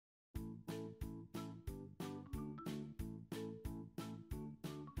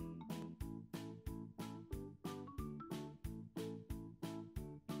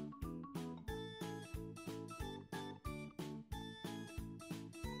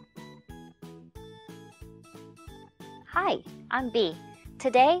Hi, I'm B.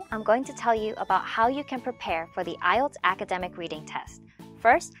 Today, I'm going to tell you about how you can prepare for the IELTS academic reading test.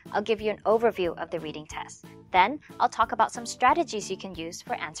 First, I'll give you an overview of the reading test. Then, I'll talk about some strategies you can use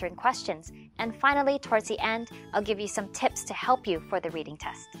for answering questions. And finally, towards the end, I'll give you some tips to help you for the reading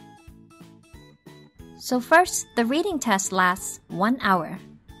test. So first, the reading test lasts 1 hour.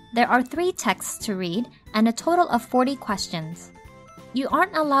 There are 3 texts to read and a total of 40 questions. You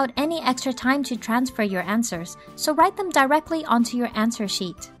aren't allowed any extra time to transfer your answers, so write them directly onto your answer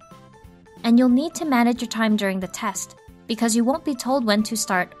sheet. And you'll need to manage your time during the test, because you won't be told when to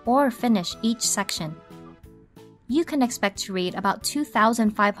start or finish each section. You can expect to read about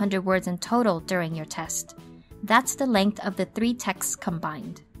 2,500 words in total during your test. That's the length of the 3 texts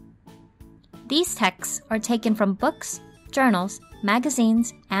combined. These texts are taken from books, journals,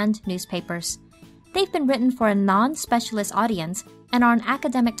 magazines, and newspapers. They've been written for a non-specialist audience and are on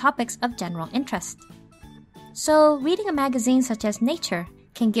academic topics of general interest. So, reading a magazine such as Nature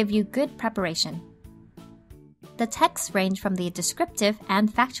can give you good preparation. The texts range from the descriptive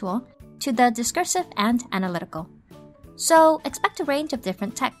and factual to the discursive and analytical. So, expect a range of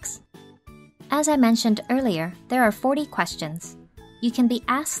different texts. As I mentioned earlier, there are 40 questions. You can be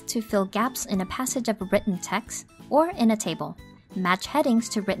asked to fill gaps in a passage of written text or in a table, match headings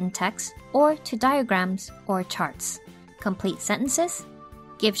to written text or to diagrams or charts, complete sentences,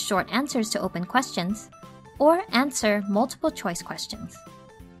 give short answers to open questions, or answer multiple choice questions.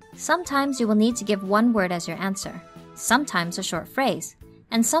 Sometimes you will need to give one word as your answer, sometimes a short phrase,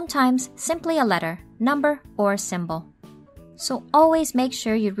 and sometimes simply a letter, number, or symbol. So always make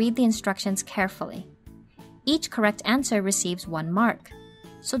sure you read the instructions carefully. Each correct answer receives 1 mark,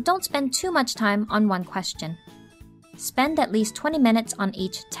 so don't spend too much time on one question. Spend at least 20 minutes on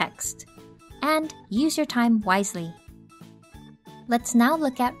each text, and use your time wisely. Let's now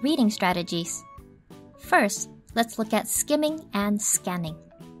look at reading strategies. First, let's look at skimming and scanning.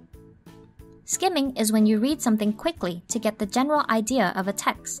 Skimming is when you read something quickly to get the general idea of a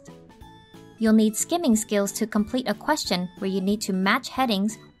text. You'll need skimming skills to complete a question where you need to match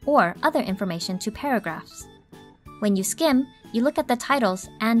headings or other information to paragraphs. When you skim, you look at the titles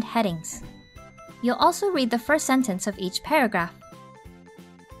and headings. You'll also read the first sentence of each paragraph.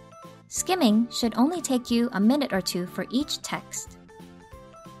 Skimming should only take you a minute or 2 for each text.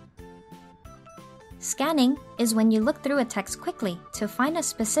 Scanning is when you look through a text quickly to find a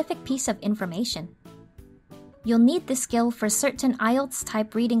specific piece of information. You'll need this skill for certain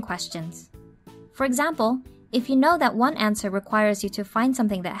IELTS-type reading questions. For example, if you know that one answer requires you to find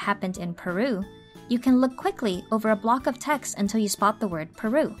something that happened in Peru, you can look quickly over a block of text until you spot the word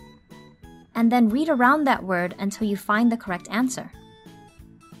Peru, and then read around that word until you find the correct answer.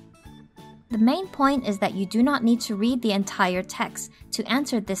 The main point is that you do not need to read the entire text to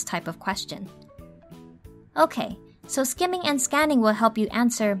answer this type of question. Okay, so skimming and scanning will help you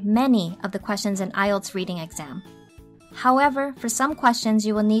answer many of the questions in IELTS reading exam. However, for some questions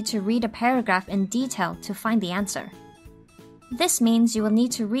you will need to read a paragraph in detail to find the answer. This means you will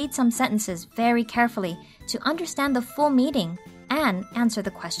need to read some sentences very carefully to understand the full meaning and answer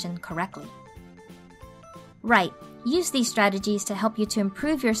the question correctly. Right, use these strategies to help you to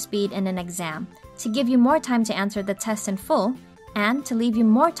improve your speed in an exam, to give you more time to answer the test in full, and to leave you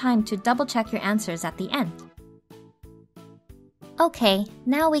more time to double-check your answers at the end. Okay,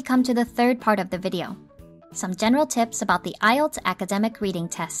 now we come to the third part of the video. Some general tips about the IELTS academic reading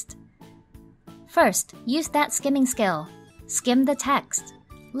test. First, use that skimming skill. Skim the text.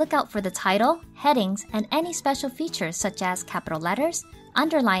 Look out for the title, headings, and any special features such as capital letters,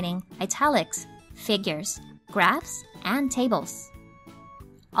 underlining, italics, figures, graphs, and tables.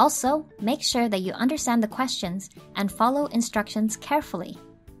 Also, make sure that you understand the questions and follow instructions carefully.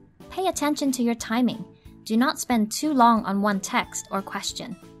 Pay attention to your timing. Do not spend too long on one text or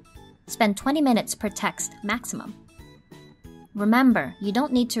question. Spend 20 minutes per text maximum. Remember, you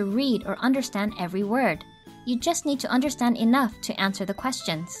don't need to read or understand every word. You just need to understand enough to answer the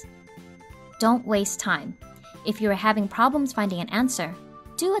questions. Don't waste time. If you are having problems finding an answer,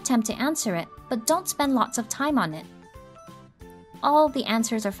 do attempt to answer it, but don't spend lots of time on it. All the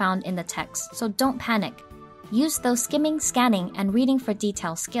answers are found in the text, so don't panic. Use those skimming, scanning, and reading for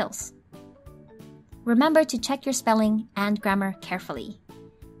detail skills. Remember to check your spelling and grammar carefully.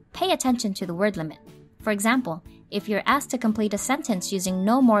 Pay attention to the word limit. For example, if you're asked to complete a sentence using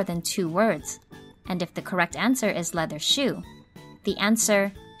no more than 2 words, and if the correct answer is leather shoe, the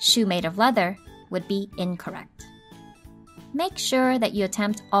answer, shoe made of leather, would be incorrect. Make sure that you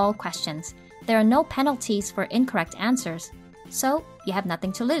attempt all questions. There are no penalties for incorrect answers, so you have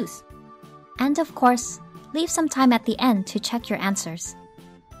nothing to lose. And of course, leave some time at the end to check your answers.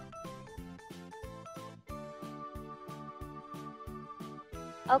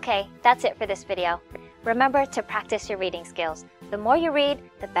 Okay, that's it for this video. Remember to practice your reading skills. The more you read,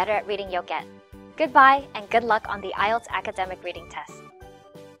 the better at reading you'll get. Goodbye and good luck on the IELTS academic reading test.